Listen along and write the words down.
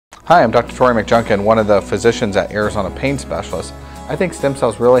Hi, I'm Dr. Tory McJunkin, one of the physicians at Arizona Pain Specialists. I think stem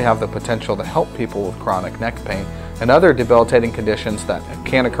cells really have the potential to help people with chronic neck pain and other debilitating conditions that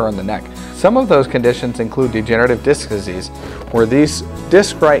can occur in the neck. Some of those conditions include degenerative disc disease, where these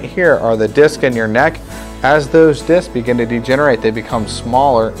discs right here are the disc in your neck. As those discs begin to degenerate, they become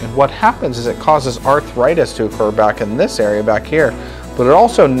smaller, and what happens is it causes arthritis to occur back in this area back here, but it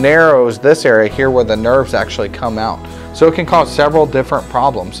also narrows this area here where the nerves actually come out. So it can cause several different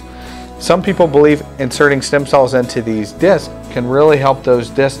problems. Some people believe inserting stem cells into these discs can really help those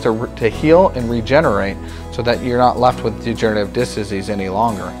discs to heal and regenerate so that you're not left with degenerative disc disease any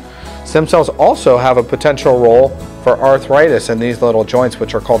longer. Stem cells also have a potential role for arthritis in these little joints,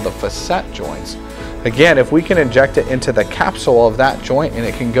 which are called the facet joints. Again, if we can inject it into the capsule of that joint and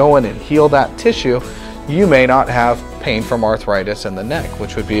it can go in and heal that tissue, you may not have pain from arthritis in the neck,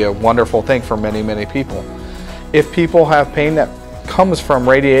 which would be a wonderful thing for many, many people. If people have pain that comes from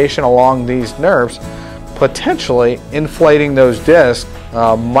radiation along these nerves, potentially inflating those discs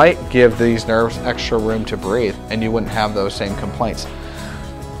might give these nerves extra room to breathe, and you wouldn't have those same complaints.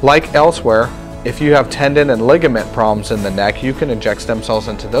 Like elsewhere, if you have tendon and ligament problems in the neck, you can inject stem cells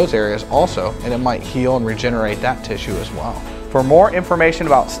into those areas also, and it might heal and regenerate that tissue as well. For more information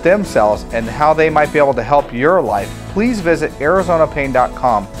about stem cells and how they might be able to help your life, please visit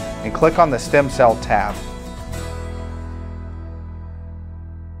arizonapain.com and click on the Stem Cell tab.